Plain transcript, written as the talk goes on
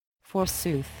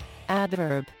forsooth,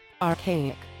 adverb,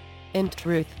 archaic. In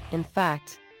truth, in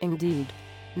fact, indeed.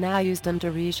 Now used in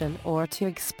derision or to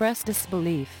express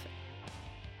disbelief.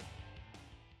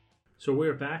 So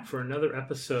we're back for another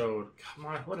episode. Come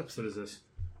on, what episode is this?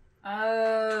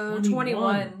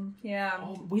 21. Yeah.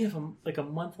 Oh, we have a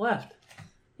month left.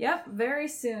 Yep, very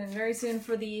soon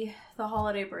for the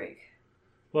holiday break.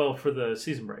 Well, for the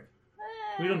season break.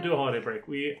 We don't do a holiday break.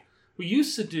 We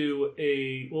used to do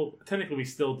technically we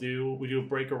still do. We do a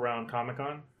break around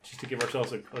Comic-Con just to give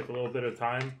ourselves a little bit of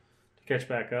time to catch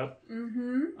back up.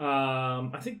 Mm-hmm.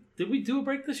 I think, did we do a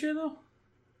break this year though?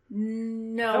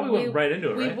 No, I thought we went right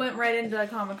into it, right? We went right into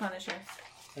Comic-Con this year.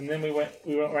 And then we went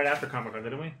right after Comic-Con,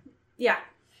 didn't we? Yeah.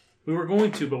 We were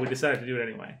going to, but we decided to do it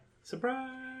anyway. Surprise!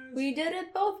 We did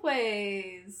it both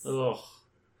ways. Ugh.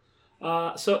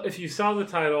 So if you saw the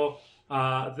title,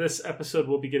 this episode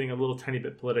will be getting a little tiny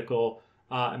bit political.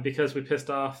 And because we pissed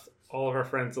off all of our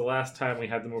friends the last time we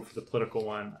had them over for the political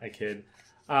one, I kid.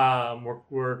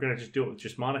 We're going to just do it with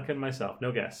just Monica and myself.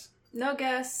 No guests. No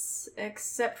guests,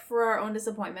 except for our own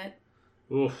disappointment.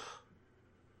 Oof.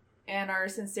 And our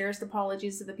sincerest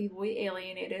apologies to the people we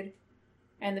alienated.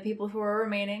 And the people who are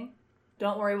remaining.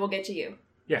 Don't worry, we'll get to you.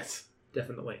 Yes,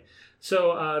 definitely.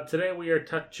 So today we are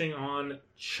touching on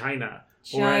China.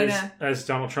 China. Or as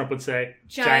Donald Trump would say,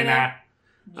 China.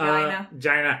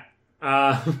 China.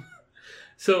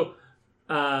 So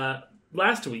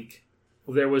last week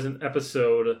there was an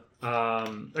episode.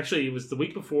 Actually, it was the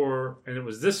week before, and it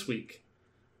was this week.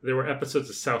 There were episodes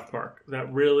of South Park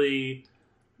that really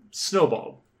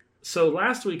snowballed. So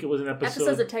last week it was an episode.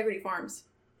 Episodes of Tegrity Farms.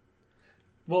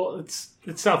 Well, it's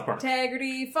South Park.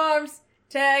 Tegrity Farms.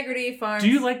 Tegrity Farms. Do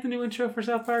you like the new intro for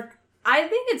South Park? I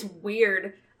think it's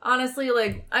weird. Honestly,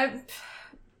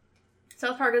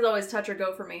 South Park is always touch or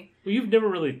go for me. Well, you've never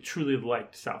really truly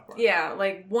liked South Park. Yeah,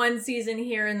 one season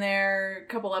here and there, a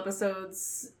couple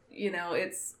episodes,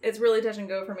 it's really touch and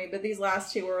go for me, but these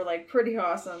last two were pretty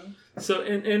awesome. So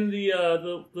in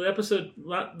the episode,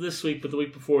 not this week, but the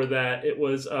week before that, it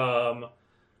was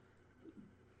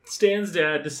Stan's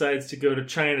dad decides to go to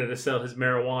China to sell his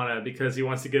marijuana because he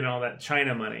wants to get all that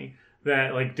China money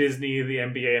that Disney, the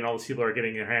NBA, and all these people are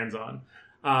getting their hands on.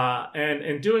 And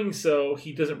in doing so,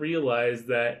 he doesn't realize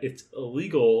that it's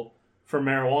illegal for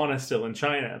marijuana still in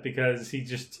China because he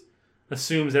just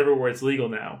assumes everywhere it's legal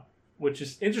now, which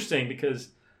is interesting because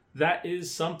that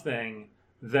is something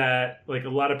that a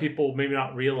lot of people maybe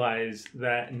not realize,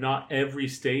 that not every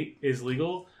state is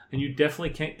legal. And you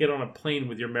definitely can't get on a plane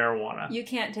with your marijuana. You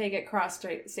can't take it cross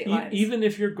state lines. Even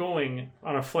if you're going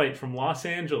on a flight from Los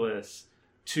Angeles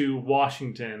to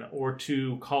Washington or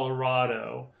to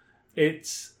Colorado,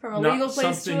 it's from a legal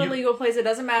place to a legal place. It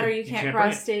doesn't matter. You can't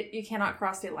cross state. You cannot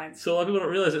cross state lines. So a lot of people don't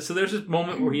realize it. So there's this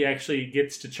moment where he actually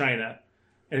gets to China,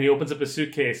 and he opens up his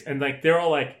suitcase, and they're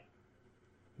all like,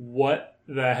 "What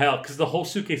the hell?" Because the whole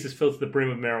suitcase is filled to the brim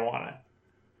with marijuana.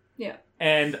 Yeah.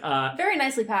 And very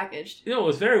nicely packaged. It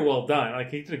was very well done.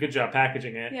 He did a good job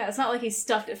packaging it. Yeah, it's not like he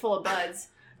stuffed it full of buds,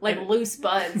 loose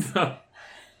buds. No.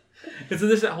 And so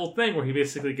there's that whole thing where he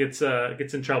basically gets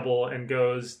in trouble and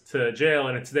goes to jail,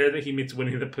 and it's there that he meets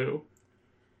Winnie the Pooh.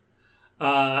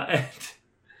 And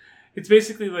it's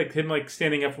basically him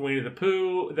standing up for Winnie the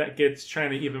Pooh that gets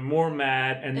China even more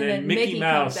mad, and then Mickey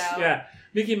Mouse,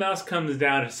 Mickey Mouse comes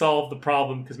down to solve the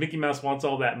problem because Mickey Mouse wants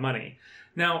all that money.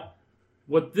 Now,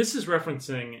 what this is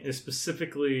referencing is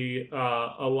specifically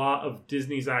a lot of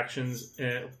Disney's actions.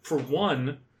 For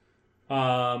one,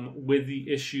 with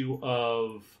the issue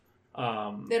of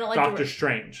they don't like Doctor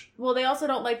Strange. Well, they also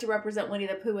don't like to represent Winnie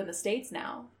the Pooh in the States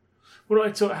now.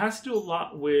 Well, so it has to do a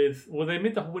lot with... Well, they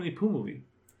made the whole Winnie the Pooh movie.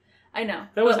 I know.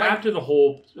 That was after the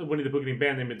whole Winnie the Pooh getting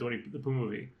banned. They made the Winnie the Pooh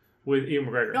movie with Ewan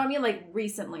McGregor. No, I mean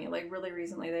recently, really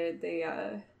recently. They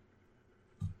I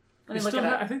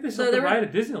think they still have the ride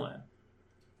at Disneyland.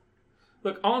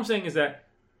 Look, all I'm saying is that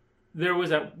there was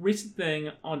that recent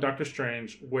thing on Doctor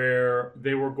Strange where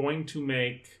they were going to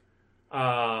make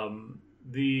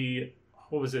the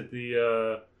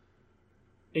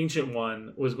Ancient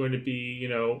One was going to be,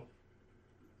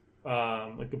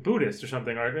 a Buddhist or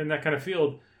something, or in that kind of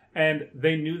field, and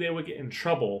they knew they would get in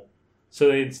trouble, so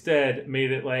they instead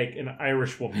made it an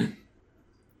Irish woman.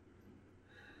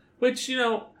 Which,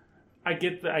 I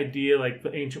get the idea,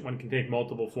 the Ancient One can take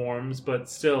multiple forms, but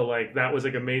still, that was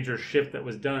a major shift that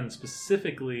was done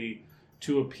specifically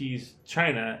to appease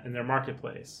China in their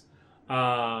marketplace.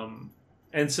 And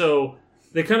so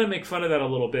they kind of make fun of that a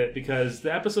little bit because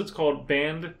the episode's called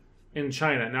Banned in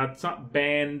China. Now, it's not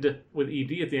band with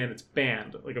ED at the end, it's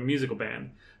band, like a musical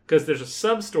band. Because there's a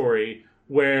sub-story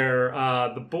where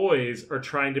the boys are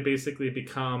trying to basically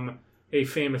become a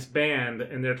famous band,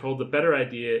 and they're told the better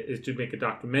idea is to make a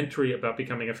documentary about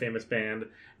becoming a famous band,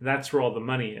 and that's where all the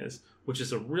money is, which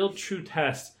is a real true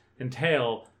test and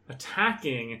tale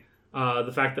attacking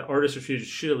the fact that artists are treated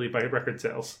shittily by record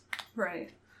sales.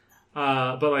 Right.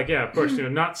 But like, yeah, of course,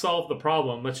 not solve the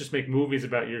problem. Let's just make movies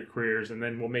about your careers, and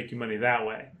then we'll make you money that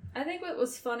way. I think what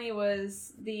was funny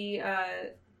was the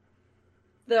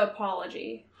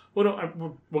apology. Well,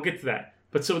 no, we'll get to that.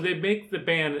 But so they make the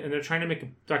band, and they're trying to make a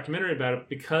documentary about it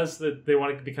because they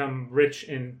want to become rich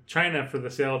in China for the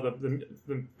sale of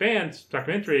the band's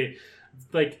documentary.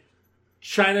 Like,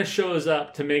 China shows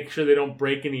up to make sure they don't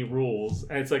break any rules.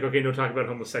 And it's like, okay, no talking about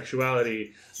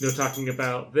homosexuality, no talking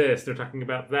about this, no talking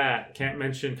about that, can't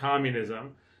mention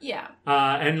communism. Yeah.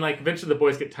 And like, eventually the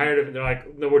boys get tired of it, they're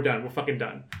like, no, we're done, we're fucking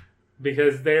done.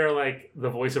 Because they're like the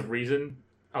voice of reason.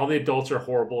 All the adults are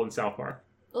horrible in South Park.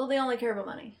 Well, they only care about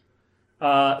money.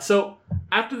 So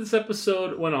after this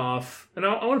episode went off, and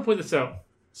I want to point this out,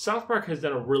 South Park has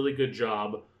done a really good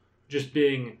job just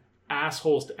being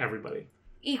assholes to everybody.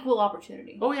 Equal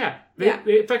opportunity. Oh yeah. Yeah.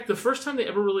 In fact, the first time they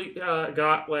ever really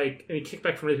got like any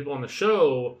kickback from the people on the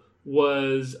show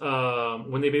was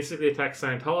when they basically attacked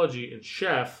Scientology, and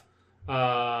Chef,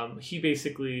 he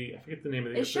basically, I forget the name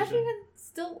of the Is Chef person. even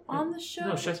still on the show?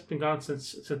 No, Chef's been gone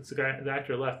since the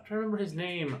actor left. I'm trying to remember his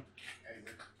name.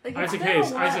 Like, Isaac it's been a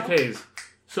Hayes. while. Isaac Hayes.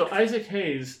 So Isaac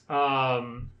Hayes,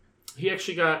 he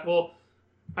actually got, well,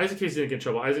 Isaac Hayes didn't get in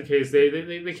trouble. Isaac Hayes,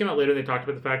 they came out later and they talked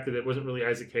about the fact that it wasn't really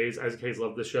Isaac Hayes. Isaac Hayes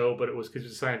loved the show, but it was because he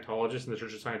was a Scientologist, and the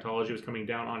Church of Scientology was coming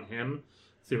down on him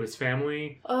through his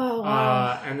family. Oh,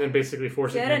 wow. And then basically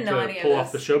forcing See, I him didn't know to any of pull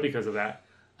off this. the show because of that.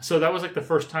 So that was like the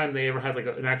first time they ever had like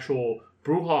an actual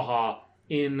brouhaha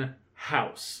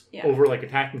in-house over like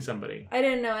attacking somebody. I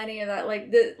didn't know any of that.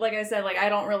 Like, like I said, like, I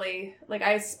don't really, like,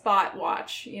 I spot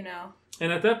watch, you know.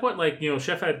 And at that point, like,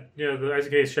 Chef had, the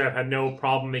Isaac Hayes Chef had no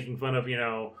problem making fun of,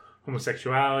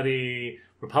 homosexuality,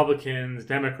 Republicans,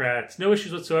 Democrats, no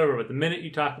issues whatsoever. But the minute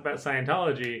you talk about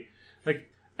Scientology,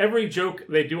 like, every joke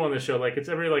they do on the show, like, it's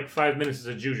every, 5 minutes is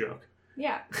a Jew joke.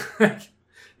 Yeah.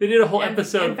 They did a whole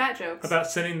episode and fat jokes. about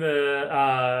sending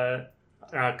the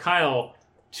Kyle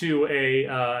to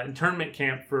a internment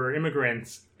camp for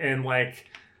immigrants, and,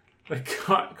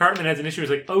 Cartman has an issue. He's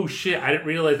like, "Oh shit! I didn't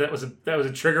realize that was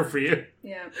a trigger for you."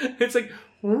 Yeah. It's like,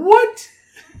 what?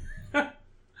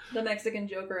 The Mexican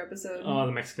Joker episode. Oh,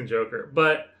 the Mexican Joker.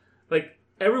 But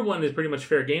everyone is pretty much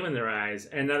fair game in their eyes,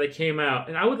 and now they came out.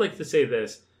 And I would like to say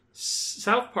this: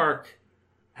 South Park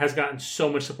has gotten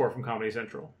so much support from Comedy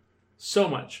Central, so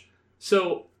much.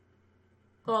 So,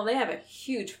 well, they have a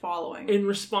huge following. in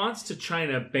response to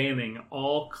China banning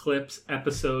all clips,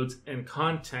 episodes, and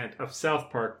content of South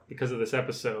Park because of this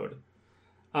episode,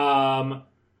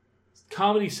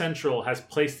 Comedy Central has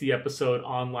placed the episode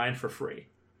online for free.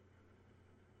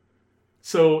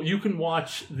 So you can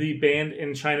watch the Banned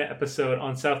in China episode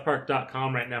on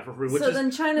southpark.com right now for free. Which so then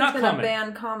is China's not going to common.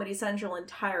 ban Comedy Central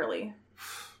entirely.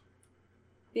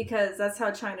 Because that's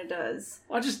how China does.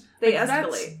 They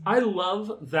escalate. I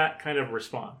love that kind of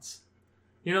response.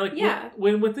 Yeah.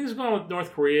 When things were going on with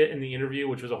North Korea in the interview,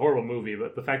 which was a horrible movie,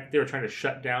 but the fact that they were trying to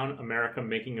shut down America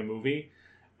making a movie,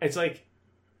 it's like,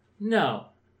 no,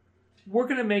 we're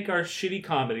going to make our shitty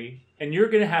comedy, and you're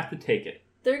going to have to take it.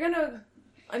 They're going to,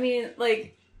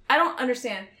 I don't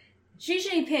understand. Xi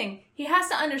Jinping, he has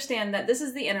to understand that this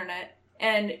is the internet,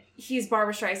 and he's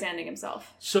Barbra Streisanding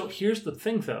himself. So here's the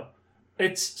thing, though.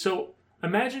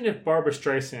 Imagine if Barbra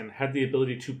Streisand had the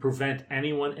ability to prevent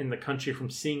anyone in the country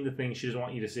from seeing the things she doesn't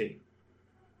want you to see.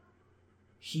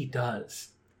 He does.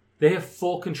 They have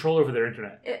full control over their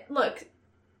internet. Look,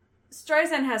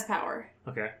 Streisand has power.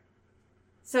 Okay.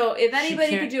 So if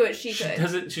anybody could do it, she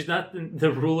could. She's not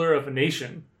the ruler of a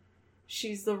nation.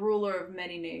 She's the ruler of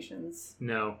many nations.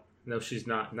 No, she's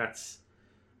not. And it's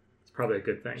probably a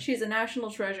good thing. She's a national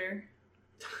treasure.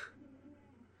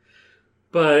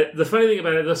 But the funny thing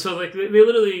about it, so they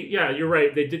literally, yeah, you're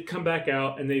right. They did come back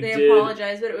out and they did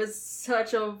apologize, but it was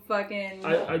such a fucking.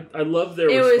 I love their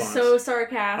response. It was so I'm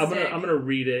sarcastic. gonna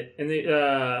read it. And they,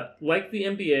 like the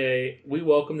NBA, we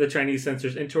welcome the Chinese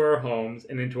censors into our homes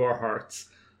and into our hearts.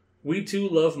 We too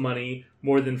love money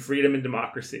more than freedom and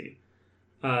democracy.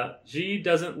 Xi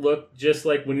doesn't look just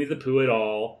like Winnie the Pooh at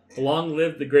all. Long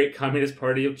live the great Communist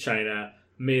Party of China.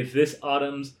 May this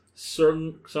autumn's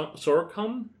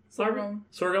sorghum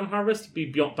harvest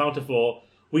be bountiful.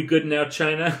 We good now,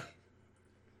 China?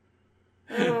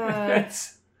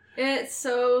 It's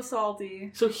so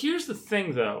salty. So here's the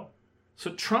thing, though.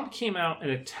 So Trump came out and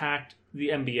attacked the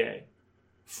NBA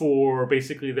for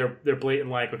basically their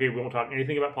blatant, okay, we won't talk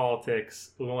anything about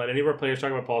politics. We won't let any of our players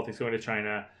talk about politics going to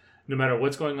China. no matter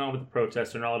what's going on with the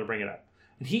protests, they're not allowed to bring it up.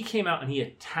 And he came out and he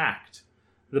attacked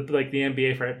the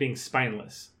NBA for being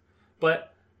spineless.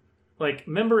 But,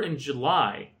 remember in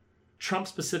July, Trump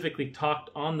specifically talked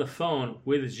on the phone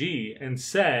with Xi and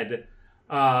said,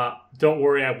 don't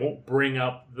worry, I won't bring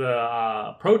up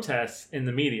the protests in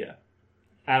the media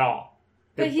at all.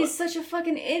 But he's such a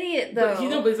fucking idiot, though.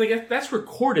 But it's like, that's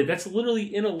recorded. That's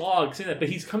literally in a log saying that. But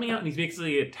he's coming out and he's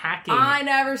basically attacking I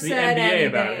never the said NBA anything.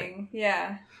 about it.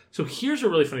 Yeah. So here's a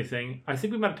really funny thing. I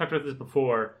think we might have talked about this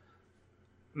before.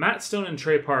 Matt Stone and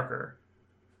Trey Parker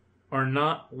are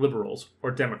not liberals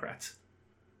or Democrats.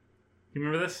 You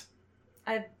remember this?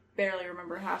 I barely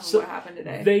remember half of what happened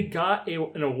today. They got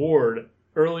an award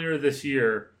earlier this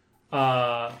year,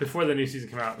 before the new season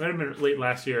came out. It might have been late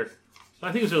last year.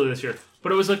 I think it was earlier this year.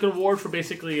 But it was like an award for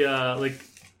basically like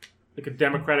a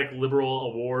Democratic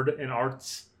liberal award in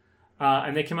arts.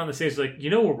 And they came on the stage like,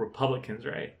 we're Republicans,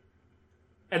 right?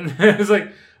 And it was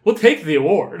like, we'll take the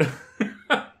award.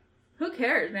 Who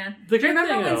cares, man? The Do you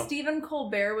remember thing, when though, Stephen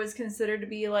Colbert was considered to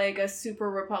be like a super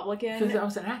Republican? Because that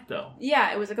was an act, though.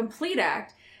 Yeah, it was a complete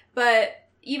act. But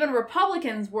even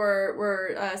Republicans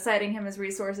were citing him as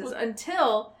resources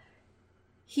until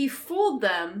he fooled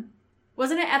them.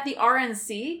 Wasn't it at the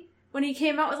RNC? When he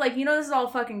came out was like, this is all a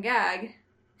fucking gag.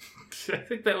 I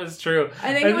think that was true.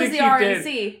 I think it was the RNC.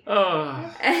 Did.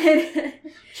 Oh. And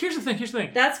Here's the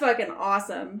thing. That's fucking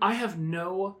awesome. I have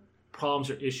no problems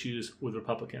or issues with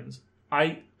Republicans.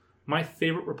 My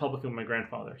favorite Republican was my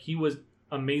grandfather. He was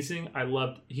amazing. I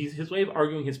loved his way of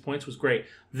arguing his points was great.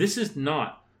 This is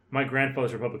not my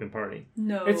grandfather's Republican Party.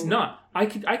 No. It's not. I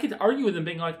could argue with him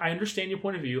being like, I understand your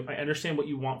point of view. I understand what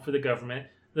you want for the government.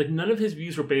 Like, none of his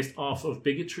views were based off of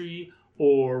bigotry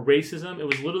or racism. It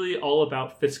was literally all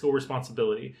about fiscal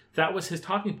responsibility. That was his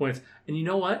talking points. And you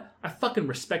know what? I fucking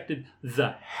respected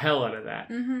the hell out of that.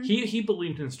 Mm-hmm. He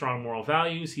believed in strong moral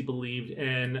values. He believed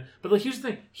in... But here's the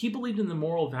thing. He believed in the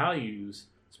moral values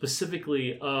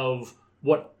specifically of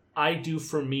what I do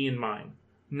for me and mine.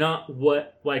 Not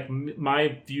what,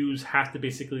 my views have to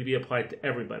basically be applied to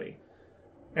everybody.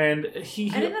 And I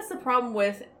think that's the problem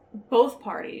with both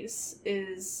parties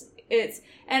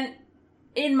and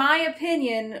in my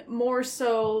opinion, more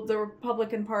so the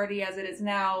Republican Party as it is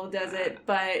now does it,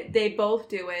 but they both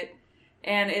do it,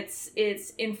 and it's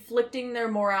inflicting their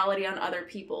morality on other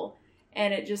people,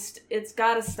 and it's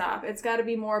got to stop. It's got to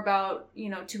be more about,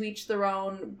 to each their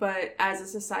own, but as a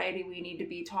society we need to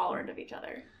be tolerant of each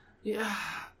other. Yeah.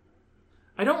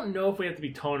 I don't know if we have to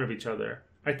be tolerant of each other.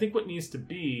 I think what needs to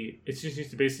be, it just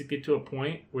needs to basically get to a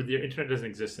point where the internet doesn't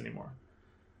exist anymore.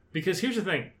 Because here's the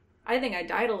thing. I think I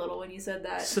died a little when you said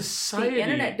that. Society... The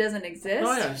internet doesn't exist?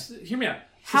 Oh, yeah. Hear me out.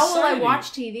 How will I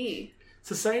watch TV?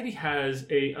 Society has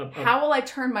How will I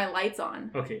turn my lights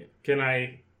on? Okay. Can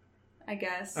I... I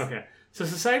guess. Okay. So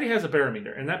society has a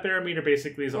barometer. And that barometer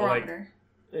basically is all Barometer.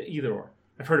 Either or.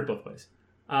 I've heard it both ways.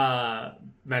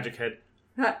 Magic head.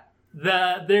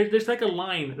 There's a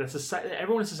line that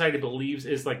everyone in society believes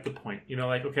is the point.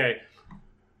 Okay,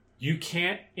 you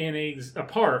can't in a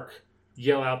park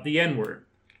yell out the N-word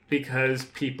because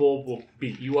people will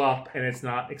beat you up and it's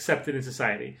not accepted in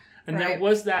society. And right. There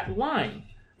was that line.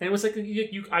 And it was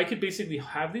I could basically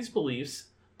have these beliefs,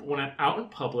 but when I'm out in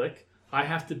public, I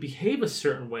have to behave a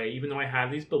certain way, even though I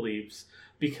have these beliefs,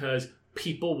 because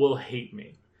people will hate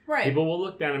me. Right. People will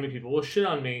look down on me. People will shit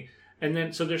on me. And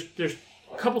then, so there's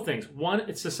a couple things. One,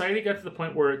 it's society got to the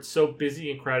point where it's so busy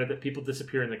and crowded that people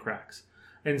disappear in the cracks.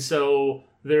 And so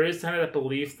there is kind of that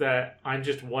belief that I'm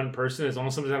just one person. As long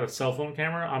as someone has a cell phone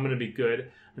camera, I'm going to be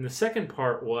good. And the second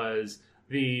part was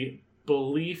the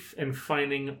belief in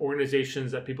finding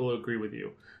organizations that people agree with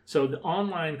you. So the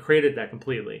online created that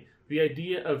completely. The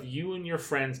idea of you and your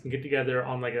friends can get together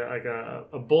on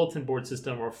a bulletin board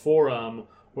system or a forum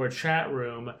or a chat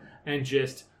room and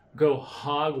just go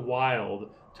hog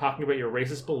wild talking about your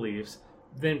racist beliefs,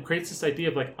 then creates this idea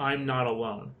of I'm not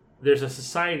alone. There's a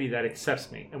society that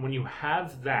accepts me. And when you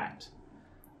have that,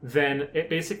 then it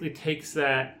basically takes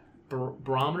that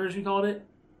barometer, as you called it,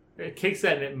 it takes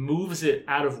that and it moves it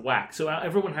out of whack. So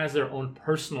everyone has their own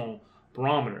personal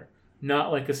barometer,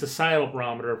 not like a societal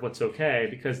barometer of what's okay,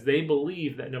 because they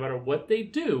believe that no matter what they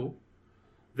do,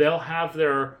 they'll have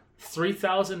their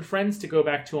 3,000 friends to go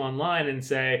back to online and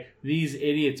say, these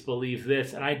idiots believe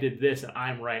this, and I did this, and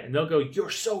I'm right. And they'll go, you're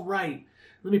so right.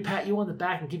 Let me pat you on the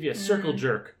back and give you a circle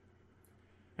jerk.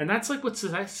 And that's what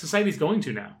society's going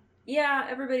to now. Yeah,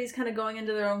 everybody's kind of going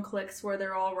into their own cliques where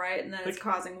they're all right, and then it's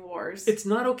causing wars. It's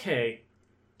not okay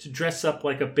to dress up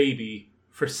like a baby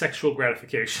for sexual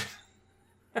gratification.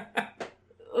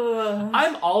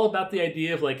 I'm all about the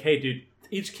idea of hey, dude,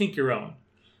 each kink your own.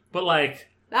 But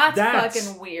That's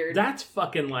fucking weird. That's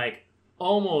fucking like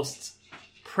almost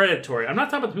predatory. I'm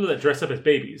not talking about the people that dress up as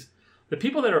babies. The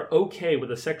people that are okay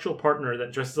with a sexual partner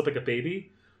that dresses up like a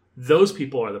baby, those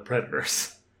people are the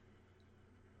predators.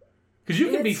 Because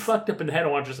you can be fucked up in the head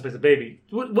and want to dress up as a baby.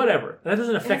 Whatever. That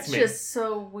doesn't affect me. It's just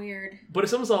so weird. But if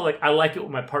someone's all like, I like it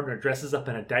when my partner dresses up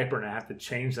in a diaper and I have to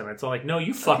change them. It's all like, no,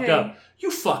 you fucked up.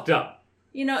 You fucked up.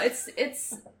 You know, it's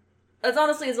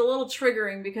honestly, it's a little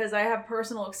triggering because I have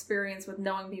personal experience with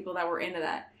knowing people that were into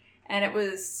that. And it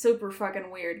was super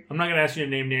fucking weird. I'm not going to ask you to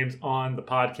name names on the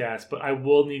podcast, but I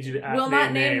will need you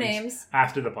to name names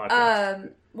after the podcast.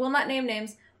 Will not name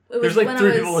names. There's like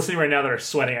 3 people listening right now that are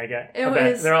sweating, I bet.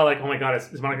 They're all like, oh my god,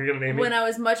 is Monica going to name me? When I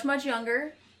was much, much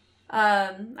younger,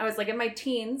 I was like in my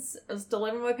teens. I was still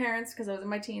living with my parents because I was in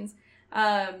my teens.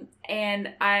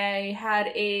 And I had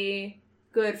a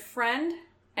good friend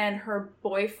and her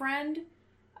boyfriend.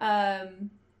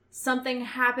 Something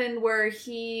happened where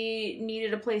he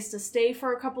needed a place to stay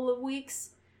for a couple of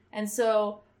weeks. And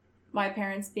so my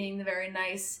parents, being the very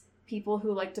nice people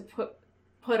who like to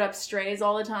put up strays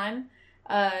all the time,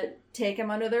 take him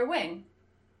under their wing.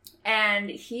 And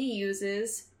he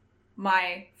uses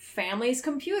my family's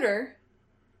computer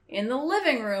in the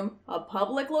living room, a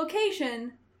public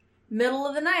location. Middle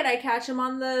of the night, I catch him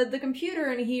on the computer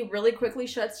and he really quickly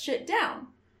shuts shit down.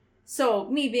 So,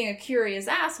 me being a curious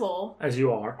asshole... As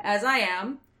you are. As I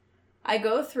am, I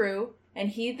go through, and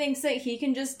he thinks that he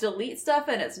can just delete stuff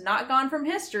and it's not gone from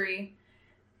history.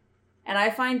 And I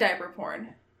find diaper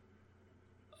porn.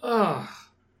 Ugh.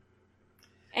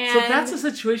 And, so that's a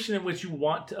situation in which you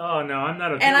want to... Oh, no, I'm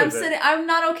not okay with it. I'm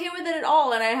not okay with it at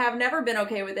all, and I have never been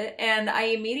okay with it. And I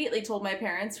immediately told my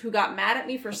parents, who got mad at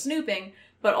me for snooping,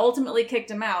 but ultimately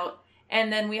kicked him out.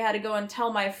 And then we had to go and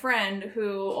tell my friend,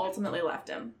 who ultimately left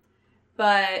him.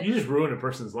 But you just ruined a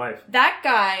person's life. That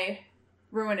guy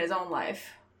ruined his own life.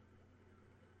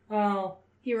 Well,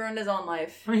 he ruined his own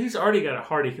life. I mean, he's already got it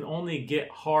hard. He can only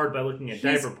get hard by looking at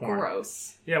diaper porn.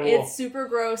 Gross. Yeah, well, it's super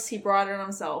gross. He brought it on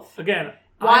himself. Again,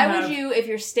 why would you, if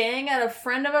you're staying at a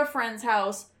friend of a friend's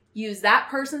house, use that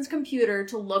person's computer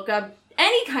to look up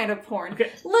any kind of porn?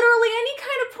 Okay. Literally any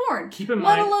kind of porn. Keep in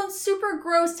mind, let alone super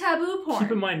gross taboo porn.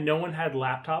 Keep in mind, no one had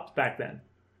laptops back then,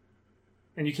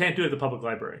 and you can't do it at the public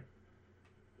library.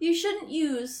 You shouldn't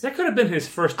use... That could have been his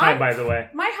first time, by the way.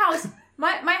 My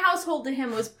household to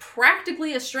him was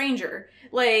practically a stranger.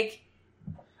 Like...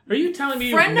 Are you telling me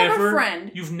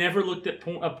you've never looked at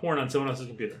porn on someone else's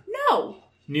computer? No.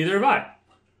 Neither have I.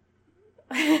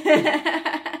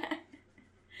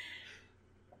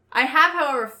 I have,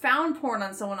 however, found porn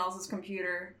on someone else's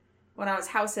computer when I was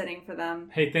house sitting for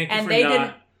them. Hey, thank you and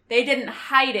they didn't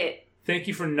hide it. Thank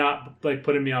you for not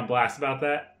putting me on blast about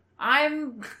that.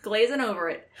 I'm glazing over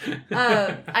it.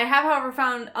 I have, however,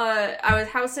 found I was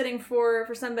house sitting for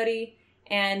somebody,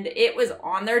 and it was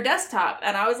on their desktop,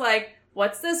 and I was like,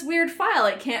 "What's this weird file?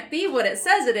 It can't be what it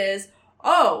says it is."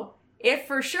 Oh, it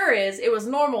for sure is. It was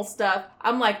normal stuff.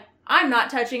 I'm like, I'm not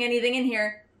touching anything in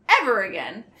here ever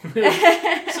again.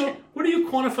 So, what do you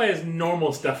quantify as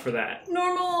normal stuff for that?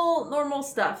 Normal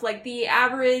stuff, like the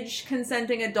average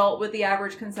consenting adult with the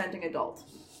average consenting adult.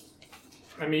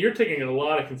 I mean, you're taking a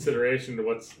lot of consideration to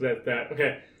what's that.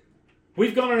 Okay,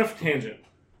 we've gone on a tangent,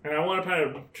 and I want to kind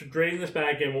of drain this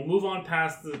back in. We'll move on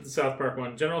past the South Park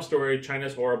one. General story: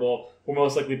 China's horrible. We're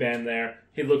most likely banned there.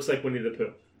 He looks like Winnie the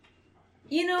Pooh.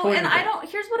 You know, and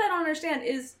here's what I don't understand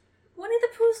is Winnie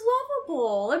the Pooh's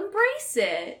lovable. Embrace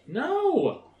it.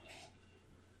 No.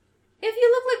 If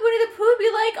you look like Winnie the Pooh, be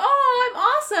like, oh, I'm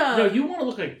awesome. No, you want to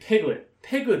look like Piglet.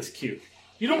 Piglet's cute.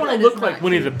 You don't want to look like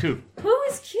Winnie the Pooh. Pooh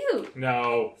is cute.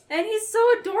 No. And he's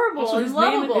so adorable also, and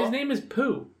lovable. His name is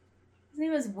Pooh. His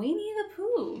name is Winnie the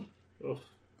Pooh. Ugh.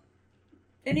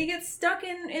 And he gets stuck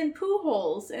in poo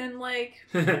holes and like...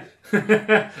 You're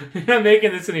not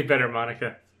making this any better,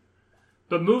 Monica.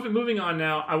 But moving on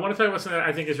now, I want to talk about something that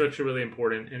I think is actually really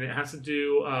important, and it has to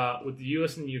do with the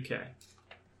US and the UK.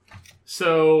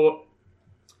 So,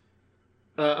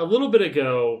 a little bit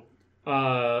ago...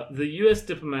 the U.S.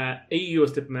 diplomat,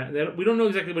 we don't know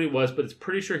exactly what he was, but it's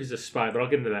pretty sure he's a spy, but I'll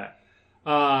get into that.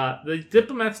 The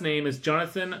diplomat's name is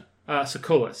Jonathan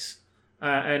Sokolis,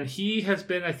 and he has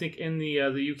been, I think, in the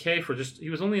UK he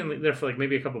was only there for like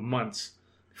maybe a couple of months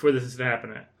before this incident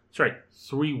happened. That's right,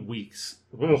 3 weeks.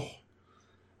 Ugh.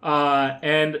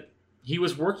 And he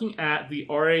was working at the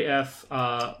RAF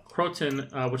Croton,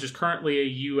 which is currently a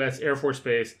U.S. Air Force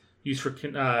base used for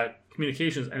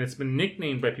communications, and it's been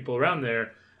nicknamed by people around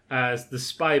there as the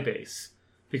spy base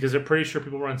because they're pretty sure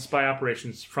people run spy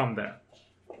operations from there.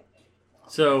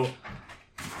 So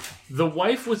the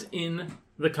wife was in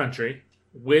the country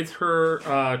with her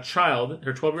child,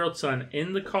 her 12-year-old son,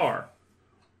 in the car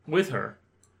with her.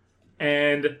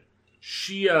 And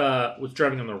she was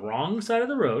driving on the wrong side of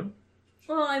the road.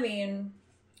 Well, I mean,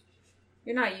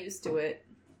 you're not used to it.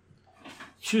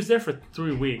 She was there for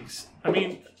 3 weeks. I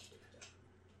mean,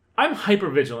 I'm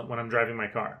hyper-vigilant when I'm driving my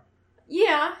car.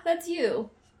 Yeah, that's you.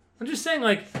 I'm just saying,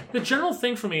 like, the general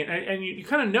thing for me, and you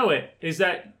kind of know it, is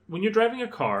that when you're driving a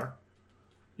car,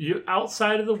 you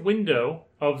outside of the window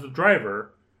of the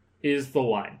driver is the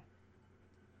line.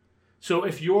 So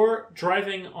if you're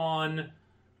driving on...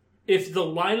 If the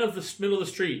line of the middle of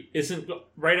the street isn't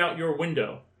right out your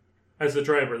window as the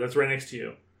driver that's right next to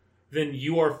you, then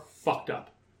you are fucked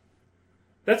up.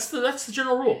 That's the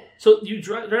general rule. So you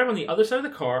drive on the other side of the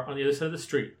car, on the other side of the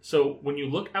street. So when you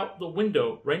look out the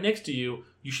window right next to you,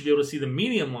 you should be able to see the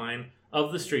median line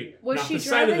of the street, Was not she the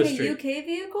side of driving the a street. UK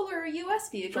vehicle or a US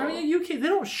vehicle? Driving a UK. They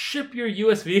don't ship your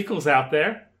US vehicles out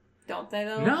there. Don't they,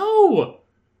 though? No.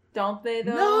 Don't they,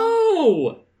 though?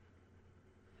 No.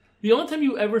 The only time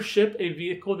you ever ship a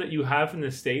vehicle that you have in the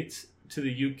States to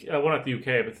the UK, well, not the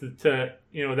UK, but to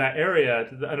that area,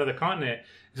 to another continent,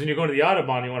 is when you're going to the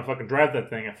Autobahn, you want to fucking drive that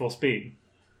thing at full speed.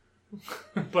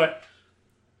 But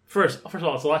first of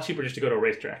all, it's a lot cheaper just to go to a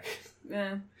racetrack.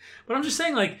 Yeah. But I'm just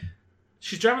saying, like,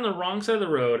 she's driving the wrong side of the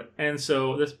road, and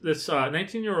so this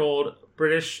 19-year-old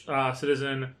British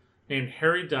citizen named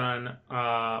Harry Dunn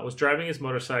was driving his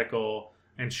motorcycle,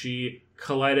 and she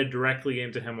collided directly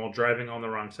into him while driving on the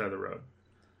wrong side of the road.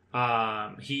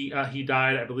 He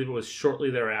died, I believe it was shortly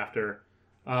thereafter.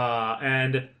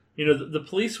 And the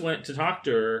police went to talk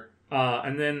to her,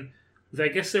 and then I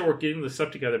guess they were getting the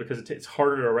stuff together because it's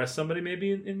harder to arrest somebody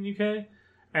maybe in the UK.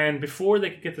 And before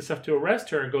they could get the stuff to arrest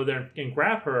her and go there and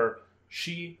grab her,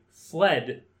 she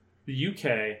fled the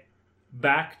UK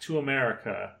back to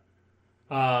America,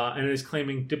 and is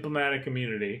claiming diplomatic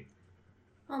immunity.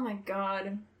 Oh my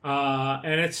god.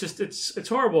 And it's just it's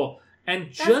horrible.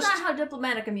 And That's not how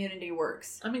diplomatic immunity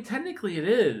works. I mean, technically it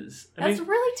is. That's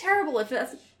really terrible. If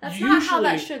that's not how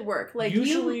that should work. Like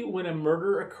usually, when a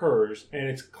murder occurs, and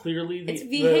it's clearly it's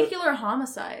vehicular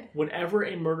homicide. Whenever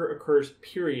a murder occurs,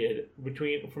 period,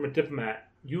 from a diplomat,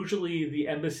 usually the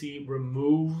embassy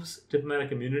removes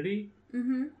diplomatic immunity.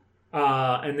 Mm-hmm.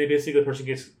 And they basically, the person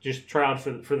gets just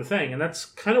trialed for the thing, and that's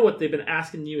kind of what they've been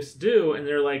asking the U.S. to do, and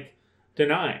they're like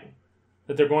denying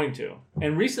that they're going to.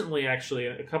 And recently, actually,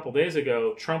 a couple days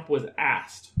ago, Trump was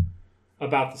asked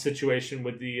about the situation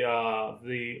with the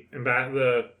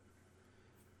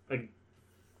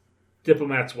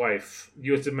diplomat's wife,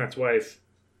 U.S. diplomat's wife.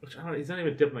 Which he's not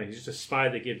even a diplomat; he's just a spy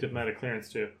they gave diplomatic clearance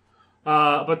to.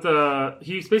 But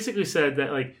he basically said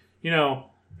that, like,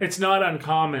 it's not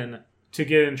uncommon to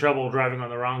get in trouble driving on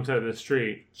the wrong side of the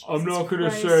street. I'm not going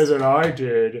to say that I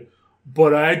did,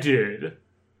 but I did.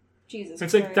 Jesus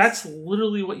it's Christ. Like, that's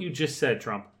literally what you just said,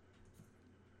 Trump.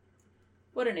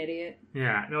 What an idiot.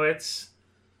 Yeah, no, it's...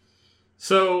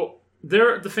 So,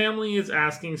 the family is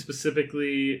asking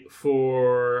specifically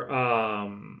for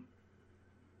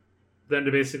them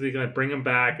to basically kind of bring him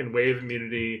back and waive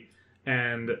immunity,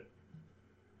 and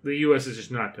the U.S. is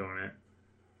just not doing it.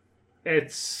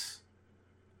 It's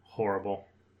horrible.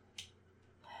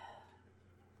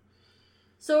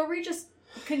 So are we just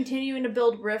continuing to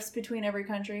build rifts between every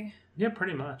country? Yeah,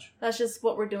 pretty much. That's just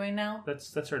what we're doing now?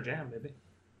 That's our jam, baby.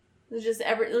 It's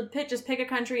just pick a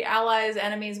country, allies,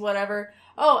 enemies, whatever.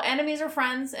 Oh, enemies are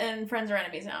friends, and friends are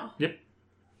enemies now. Yep.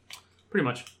 Pretty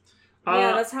much.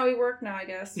 Yeah, that's how we work now, I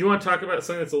guess. You want to talk about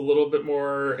something that's a little bit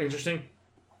more interesting?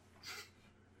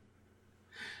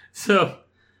 So,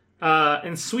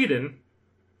 in Sweden,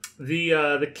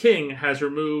 the king has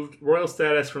removed royal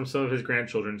status from some of his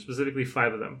grandchildren, specifically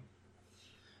 5 of them.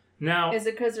 Now, is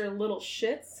it because they're little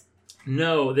shits?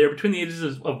 No, they're between the ages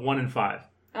of 1 and 5.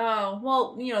 Oh,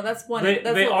 well, that's one. They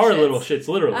little are shits. little shits,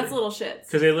 literally. That's little shits.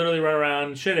 Because they literally run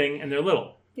around shitting, and they're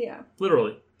little. Yeah.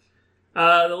 Literally.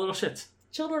 The little shits.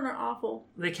 Children are awful.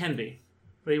 They can be.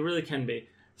 They really can be.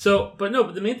 So, but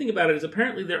the main thing about it is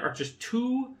apparently there are just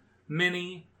too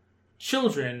many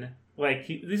children. Like,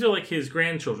 these are like his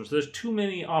grandchildren, so there's too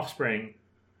many offspring.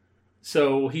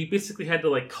 So he basically had to,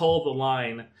 like, cull the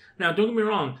line. Now, don't get me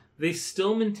wrong, they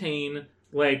still maintain,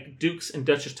 like, dukes and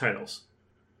duchess titles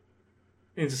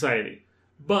in society.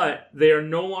 But they are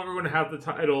no longer going to have the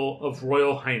title of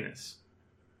Royal Highness.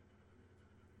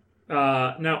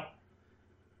 Now,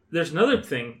 there's another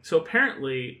thing. So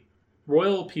apparently,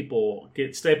 royal people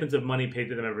get stipends of money paid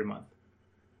to them every month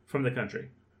from the country.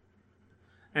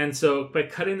 And so, by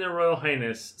cutting their Royal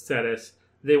Highness status,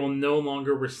 they will no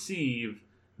longer receive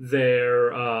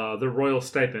their royal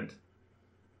stipend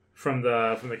from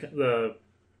the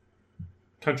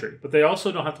country, but they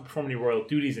also don't have to perform any royal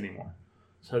duties anymore.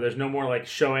 So there's no more like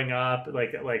showing up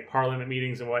like parliament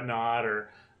meetings and whatnot, or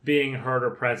being heard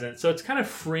or present. So it's kind of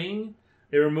freeing.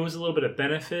 It removes a little bit of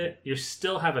benefit. You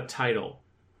still have a title,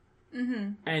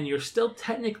 and you're still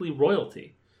technically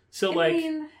royalty. So I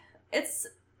mean, it's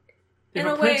if in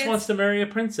a a way prince wants to marry a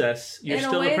princess, you're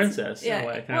still a princess. Yeah. In a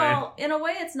way. Well, in a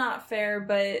way, it's not fair,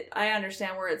 but I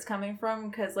understand where it's coming from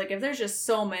because, like, if there's just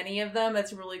so many of them,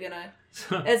 it's really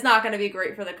it's not gonna be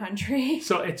great for the country.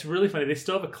 So it's really funny. They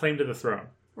still have a claim to the throne,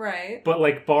 right? but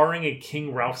like barring a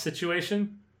King Ralph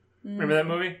situation. Remember that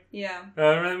movie? Yeah.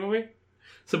 Remember that movie?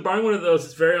 So barring one of those,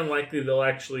 it's very unlikely they'll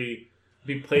actually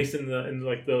be placed in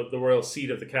the royal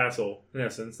seat of the castle. In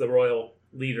essence, the royal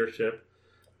leadership.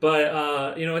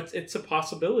 But it's a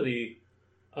possibility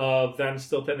of them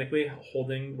still technically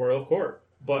holding royal court.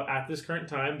 But at this current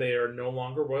time, they are no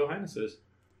longer royal highnesses.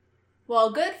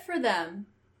 Well, good for them.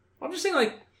 I'm just saying,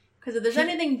 like, because if there's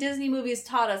anything Disney movies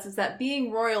taught us, is that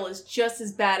being royal is just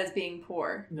as bad as being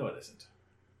poor. No, it isn't.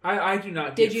 I do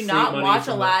not. Did you not watch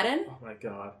Aladdin? Oh my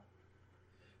god,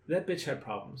 that bitch had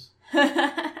problems.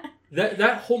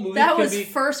 that whole movie. That was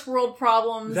first world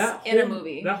problems in a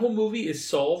movie. That whole movie is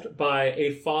solved by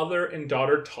a father and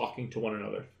daughter talking to one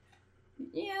another.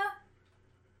 Yeah.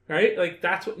 Right? Like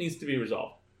that's what needs to be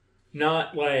resolved.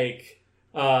 Not like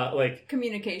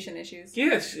communication issues.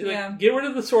 Yes. Get rid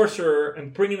of the sorcerer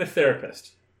and bring in a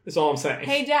therapist. That's all I'm saying.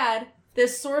 Hey, Dad,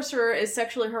 this sorcerer is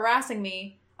sexually harassing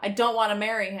me. I don't want to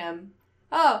marry him.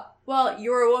 Oh, well,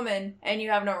 you're a woman and you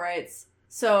have no rights.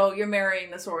 So you're marrying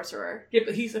the sorcerer. Yeah,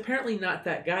 but he's apparently not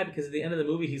that guy because at the end of the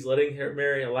movie he's letting her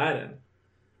marry Aladdin.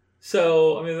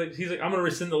 So, I mean, he's like, I'm going to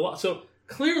rescind the law. So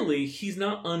clearly he's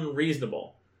not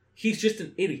unreasonable. He's just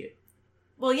an idiot.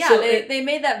 Well, yeah, so they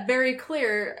made that very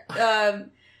clear.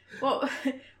 Well,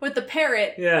 with the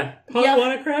parrot. Yeah. Pop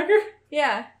want a cracker?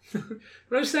 Yeah.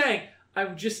 But I'm saying,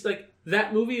 I'm just like,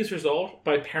 that movie is resolved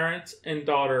by parents and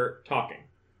daughter talking.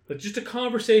 Like, just a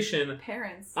conversation.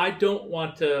 Parents. I don't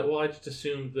want to... Well, I just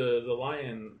assumed the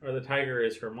lion or the tiger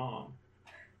is her mom.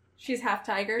 She's half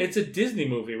tiger. It's a Disney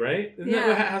movie, right? Isn't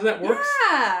that how that works?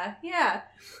 Yeah.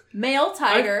 Male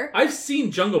tiger. I've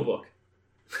seen Jungle Book.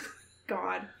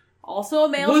 God. Also a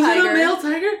male was tiger. Was it a male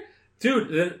tiger? Dude,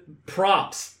 then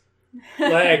props.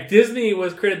 Like, Disney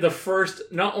created the first,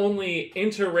 not only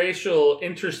interracial,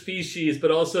 interspecies,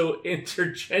 but also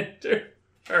intergender,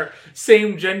 or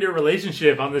same gender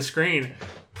relationship on the screen.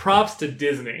 Props to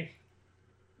Disney.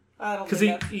 I don't because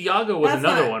think Iago was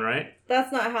another one, right?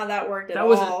 That's not how that worked at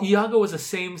all. Iago was a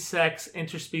same-sex,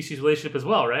 interspecies relationship as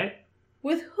well, right?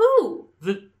 With who?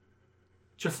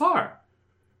 Jafar.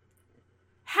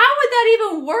 How would that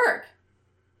even work?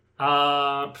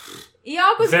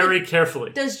 Iago's very carefully.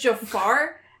 Does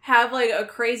Jafar have like a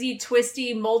crazy,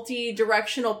 twisty,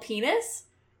 multi-directional penis?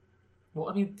 Well,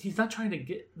 I mean, he's not trying to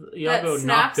get Iago that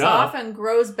knocked snaps up. off and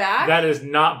grows back? That is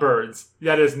not birds.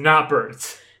 That is not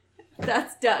birds.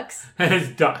 That's ducks. That is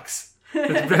ducks.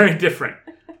 It's very different.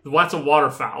 What's a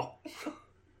waterfowl?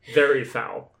 Very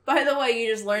foul. By the way,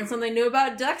 you just learned something new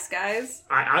about ducks, guys.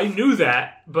 I knew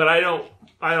that, but I don't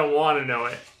want to know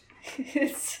it.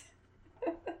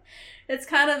 It's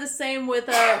kind of the same with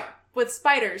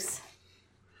spiders.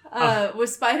 With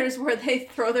spiders where they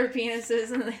throw their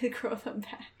penises and they grow them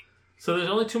back. So there's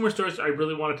only two more stories I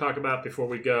really want to talk about before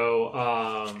we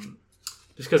go.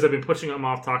 Just because I've been pushing them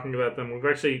off talking about them. We've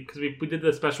actually, because we did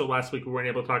the special last week, we weren't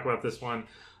able to talk about this one.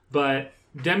 But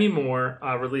Demi Moore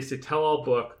released a tell-all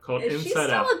book called Is Inside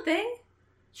Out. Is she still a thing?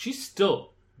 She's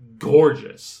still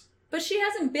gorgeous. But she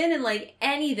hasn't been in, like,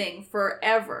 anything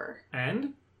forever.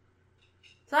 And?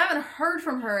 So I haven't heard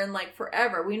from her in, like,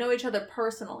 forever. We know each other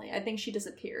personally. I think she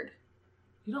disappeared.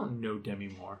 You don't know Demi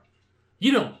Moore.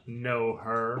 You don't know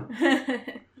her.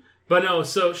 But no,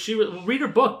 so read her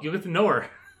book. You'll get to know her.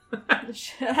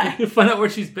 You find out where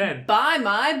she's been. Buy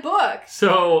my book.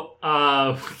 So,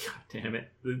 God damn it.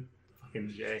 The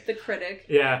fucking J. The critic.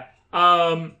 Yeah.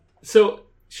 So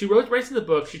she writes in the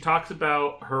book, she talks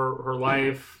about her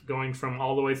life going from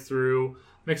all the way through,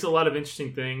 makes a lot of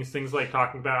interesting things like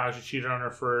talking about how she cheated on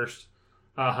her first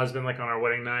husband, like on our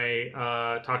wedding night.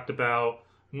 Talked about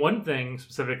one thing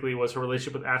specifically was her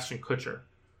relationship with Ashton Kutcher,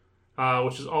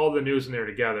 which is all the news in there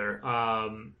together.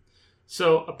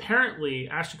 So apparently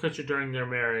Ashton Kutcher during their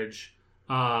marriage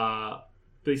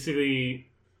basically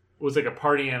was like a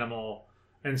party animal.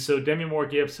 And so Demi Moore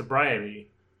gave up sobriety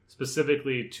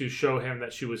specifically to show him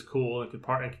that she was cool and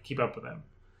could keep up with him.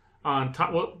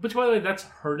 Which, by the way, that's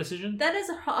her decision. That is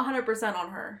 100% on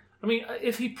her. I mean,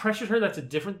 if he pressured her, that's a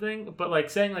different thing. But like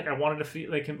saying like I wanted to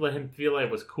feel like let him feel like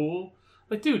it was cool.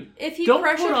 Like, dude, if he don't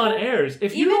put on airs.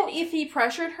 If he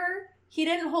pressured her, He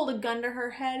didn't hold a gun to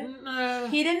her head.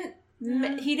 He didn't.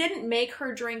 He didn't make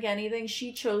her drink anything.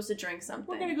 She chose to drink something.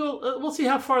 We're gonna go. We'll see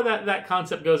how far that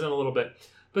concept goes in a little bit.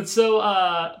 But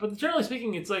but generally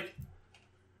speaking, it's like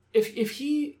if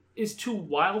he is too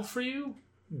wild for you,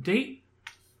 date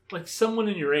like someone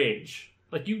in your age.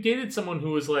 Like you dated someone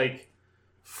who was like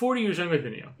 40 years younger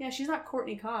than you. Yeah, she's not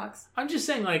Courtney Cox. I'm just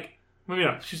saying, like, maybe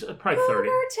not. She's probably 30.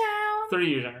 Town. 30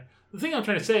 years younger. The thing I'm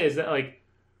trying to say is that, like,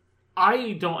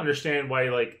 I don't understand why,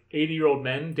 like, 80-year-old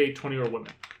men date 20-year-old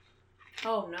women.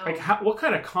 Oh, no. Like, what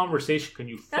kind of conversation can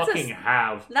you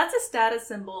have? That's a status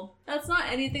symbol. That's not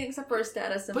anything except for a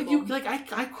status symbol. But you, like,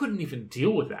 I couldn't even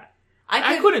deal with that.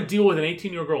 I couldn't deal with an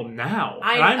 18-year-old girl now.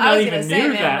 I'm not not even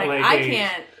near that. Like, I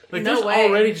can't. Like, no there's way.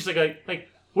 already just like,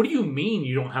 what do you mean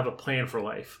you don't have a plan for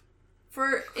life?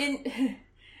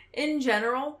 In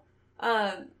general,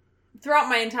 throughout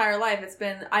my entire life, it's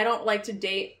been, I don't like to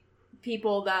date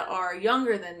people that are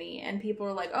younger than me, and people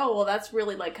are like, oh, well, that's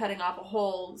really like cutting off a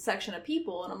whole section of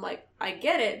people, and I'm like, I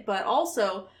get it, but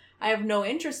also I have no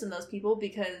interest in those people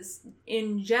because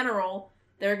in general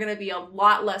they're going to be a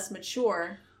lot less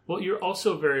mature. Well, you're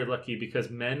also very lucky because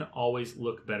men always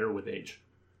look better with age.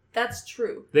 That's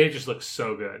true. They just look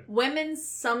so good. Women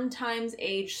sometimes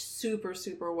age super,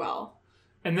 super well.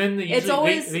 And then they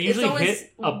usually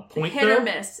hit a point hit or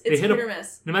miss. It's hit or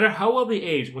miss. No matter how well they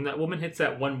age, when that woman hits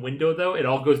that one window, though, it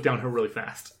all goes downhill really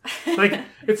fast. Like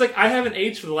it's like I haven't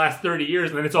aged for the last 30 years,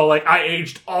 and then it's all like I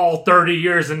aged all 30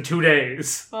 years in 2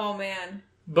 days. Oh man.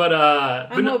 But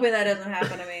I'm hoping that doesn't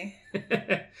happen to me.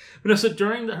 But no, so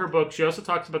during her book, she also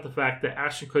talks about the fact that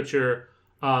Ashton Kutcher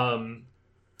kind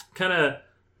of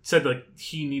said like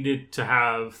he needed to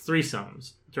have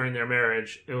threesomes during their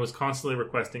marriage and was constantly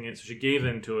requesting it, so she gave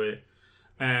into it,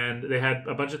 and they had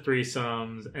a bunch of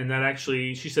threesomes, and that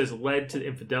actually, she says, led to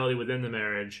infidelity within the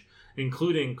marriage,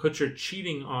 including Kutcher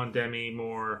cheating on Demi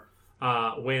Moore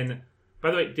when,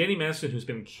 by the way, Danny Masterson, who's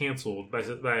been canceled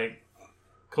by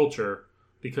Culture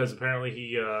because apparently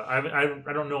he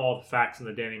I don't know all the facts in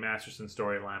the Danny Masterson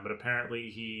storyline, but apparently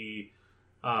he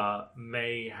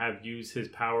may have used his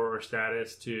power or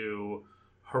status to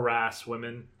harass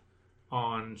women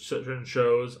on certain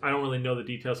shows. I don't really know the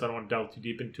details, so I don't want to delve too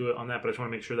deep into it on that, but I just want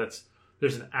to make sure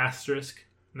there's an asterisk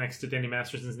next to Danny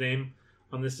Masterson's name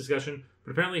on this discussion.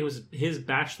 But apparently it was his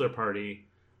bachelor party,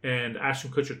 and Ashton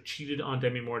Kutcher cheated on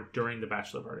Demi Moore during the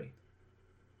bachelor party.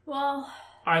 Well,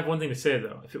 I have one thing to say,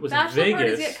 though. If it was in bachelor Vegas...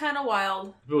 parties get kind of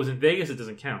wild. If it was in Vegas, it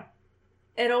doesn't count.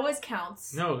 It always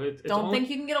counts. No, don't think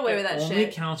you can get away with that shit. It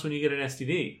only counts when you get an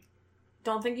STD.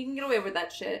 Don't think you can get away with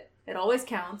that shit. It always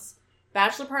counts.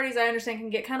 Bachelor parties, I understand, can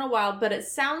get kind of wild, but it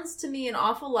sounds to me an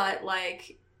awful lot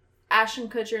like Ashton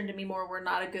Kutcher and Demi Moore were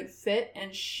not a good fit,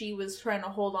 and she was trying to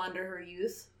hold on to her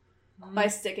youth by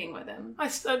sticking with him.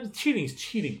 Cheating is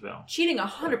cheating, though. Cheating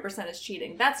 100% is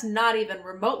cheating. That's not even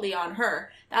remotely on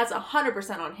her. That's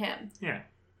 100% on him. Yeah.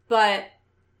 But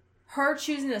her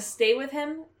choosing to stay with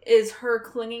him is her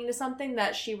clinging to something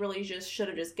that she really just should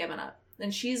have just given up.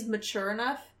 And she's mature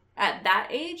enough at that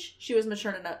age. She was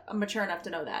mature enough to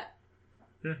know that.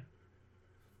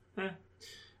 Yeah.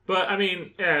 But, I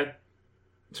mean, yeah.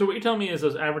 So what you're telling me is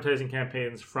those advertising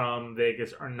campaigns from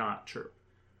Vegas are not true.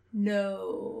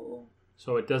 No.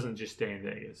 So it doesn't just stay in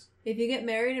Vegas. If you get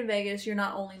married in Vegas, you're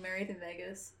not only married in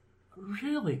Vegas.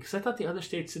 Really? Because I thought the other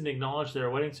states didn't acknowledge their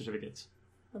wedding certificates.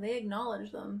 Well, they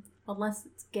acknowledge them. Unless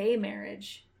it's gay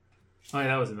marriage. Oh, yeah,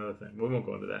 that was another thing. We won't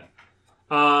go into that.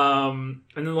 And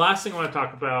then the last thing I want to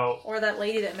talk about... Or that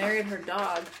lady that married her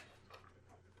dog.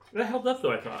 That held up,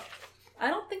 though, I thought. I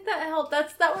don't think that helped.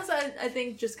 That was, I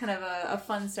think, just kind of a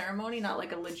fun ceremony, not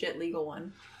like a legit legal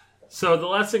one. So the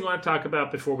last thing I want to talk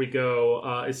about before we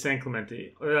go is San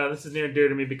Clemente. This is near and dear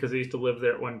to me because I used to live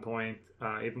there at one point.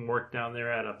 I even worked down there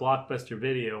at a Blockbuster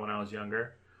Video when I was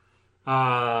younger.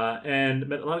 And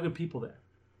met a lot of good people there.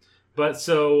 But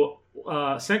so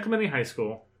San Clemente High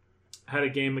School had a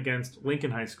game against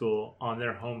Lincoln High School on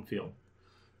their home field.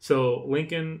 So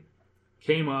Lincoln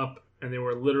came up and they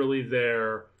were literally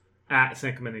there at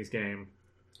San Clemente's game.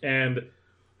 And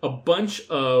a bunch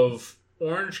of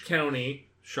Orange County,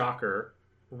 shocker,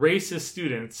 racist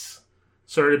students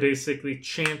started basically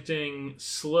chanting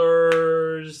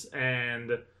slurs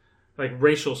and like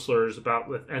racial slurs about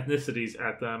ethnicities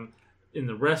at them in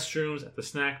the restrooms, at the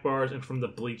snack bars, and from the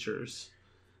bleachers.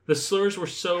 The slurs were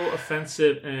so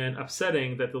offensive and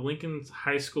upsetting that the Lincoln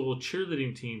High School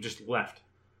cheerleading team just left.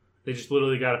 They just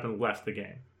literally got up and left the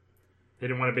game. They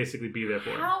didn't want to basically be there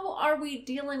for it. How are we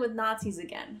dealing with Nazis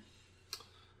again?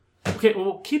 Okay,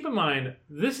 well, keep in mind,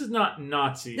 this is not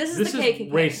Nazi. This is the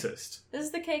KKK. Racist. This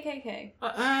is the KKK.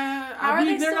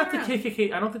 They're not the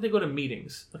KKK. I don't think they go to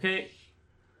meetings, okay?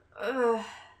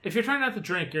 If you're trying not to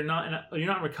drink, you're not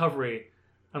in recovery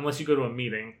unless you go to a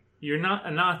meeting. You're not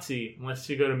a Nazi unless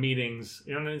you go to meetings.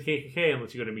 You're not in the KKK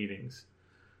unless you go to meetings.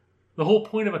 The whole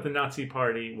point about the Nazi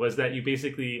Party was that you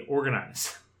basically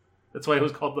organize. That's why it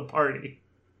was called the Party.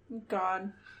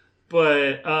 God.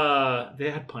 But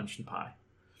they had punch and pie.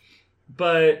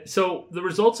 But so the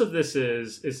results of this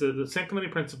is that the San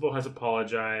Clemente principal has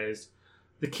apologized.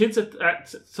 The kids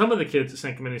some of the kids at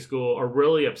San Clemente School are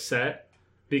really upset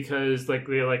because they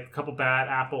a couple bad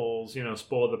apples,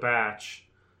 spoiled the batch,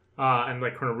 and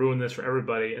kind of ruined this for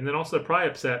everybody. And then also they're probably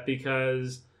upset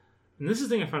because, and this is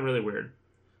the thing I find really weird,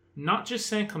 not just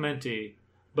San Clemente,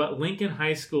 but Lincoln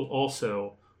High School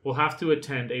also will have to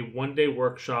attend a one-day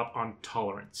workshop on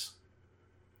tolerance.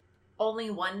 Only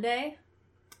one day?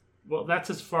 Well, that's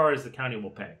as far as the county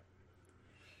will pay.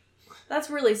 That's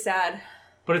really sad.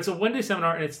 But it's a one-day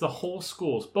seminar, and it's the whole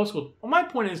schools, both schools. Well, my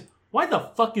point is, why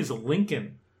the fuck is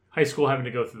Lincoln High School having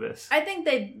to go through this? I think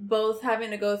they both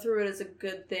having to go through it is a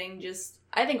good thing.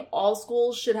 I think all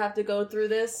schools should have to go through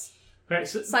this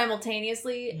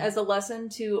simultaneously as a lesson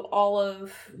to all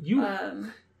of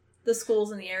the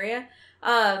schools in the area.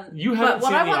 You haven't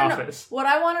seen The Office. What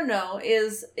I want to know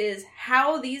is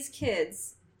how these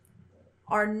kids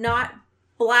are not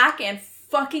black and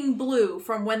fucking blue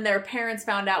from when their parents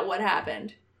found out what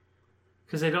happened.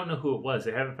 Because they don't know who it was.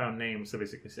 They haven't found names to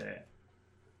basically say it.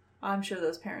 I'm sure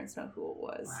those parents know who it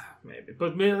was. Maybe.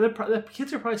 But the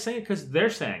kids are probably saying it because they're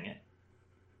saying it.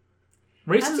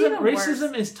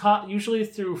 Racism is taught usually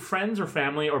through friends or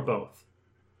family or both.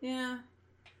 Yeah.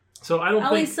 So I don't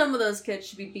think... At least some of those kids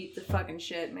should be beat to fucking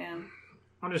shit, man.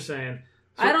 I'm just saying...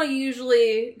 I don't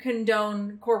usually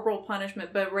condone corporal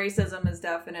punishment, but racism is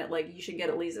definite. You should get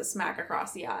at least a smack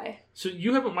across the eye. So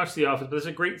you haven't watched The Office, but there's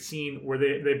a great scene where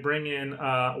they bring in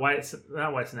not White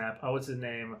Snap. What's his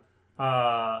name?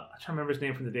 I'm trying to remember his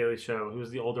name from The Daily Show. He was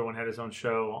the older one, had his own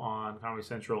show on Comedy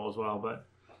Central as well, but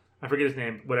I forget his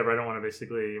name. Whatever, I don't want to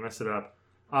basically mess it up.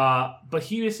 But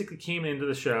he basically came into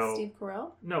the show. Steve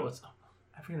Carell? No, it's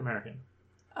African American.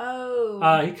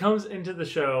 Oh. He comes into the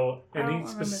show and he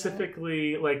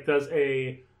specifically does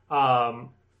a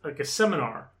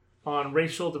seminar on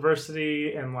racial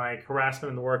diversity and harassment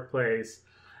in the workplace,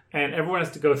 and everyone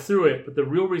has to go through it. But the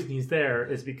real reason he's there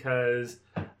is because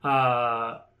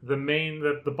the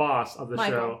boss of the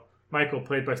show, Michael,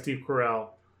 played by Steve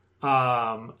Carell,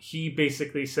 he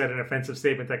basically said an offensive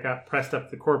statement that got pressed up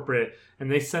to corporate,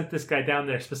 and they sent this guy down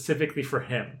there specifically for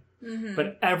him. Mm-hmm.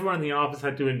 But everyone in the office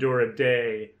had to endure a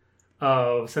day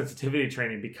of sensitivity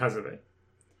training because of it.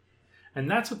 And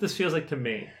that's what this feels like to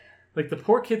me. The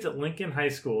poor kids at Lincoln High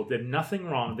School did nothing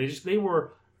wrong. They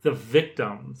were the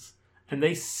victims, and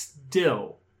they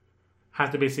still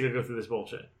have to basically go through this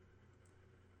bullshit.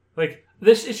 It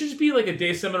should just be a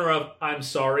day seminar of, I'm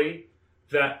sorry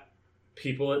that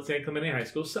people at San Clemente High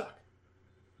School suck.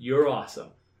 You're awesome.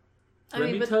 Let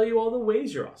me tell you all the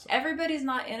ways you're awesome. Everybody's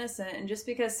not innocent, and just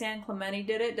because San Clemente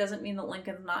did it doesn't mean that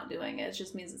Lincoln's not doing it. It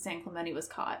just means that San Clemente was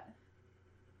caught.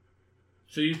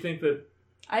 So you think that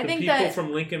people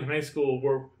from Lincoln High School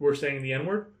were saying the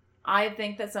N-word? I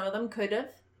think that some of them could have.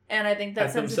 And I think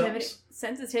that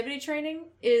sensitivity training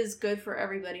is good for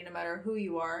everybody, no matter who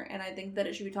you are. And I think that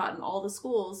it should be taught in all the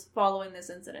schools following this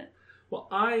incident. Well,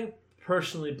 I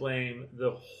personally blame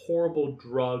the horrible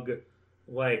drug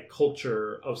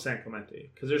culture of San Clemente,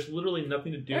 because there's literally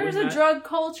nothing to do with that. There's a drug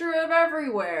culture of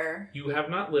everywhere. You have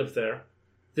not lived there.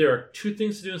 There are two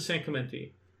things to do in San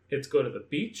Clemente. It's go to the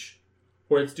beach,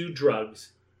 or it's do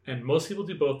drugs, and most people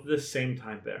do both at the same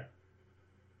time there.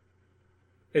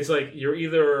 It's you're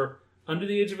either under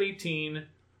the age of 18,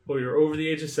 or you're over the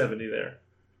age of 70 there.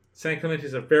 San Clemente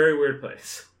is a very weird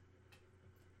place.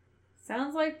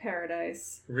 Sounds like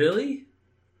paradise. Really?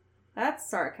 That's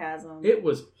sarcasm. It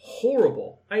was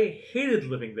horrible. I hated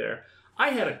living there. I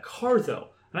had a car,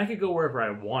 though, and I could go wherever I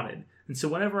wanted. And so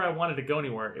whenever I wanted to go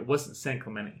anywhere, it wasn't San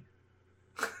Clemente.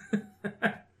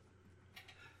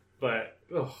 But,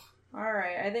 ugh.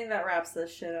 Alright, I think that wraps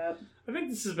this shit up. I think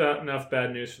this is about enough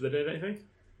bad news for the day, don't you think?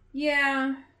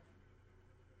 Yeah.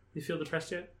 You feel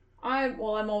depressed yet? I'm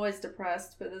always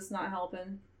depressed, but this is not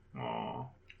helping. Aww.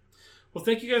 Well,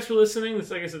 thank you guys for listening.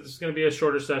 Like I said, this is going to be a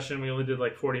shorter session. We only did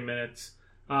 40 minutes.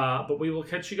 But we will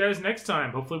catch you guys next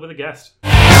time, hopefully with a guest.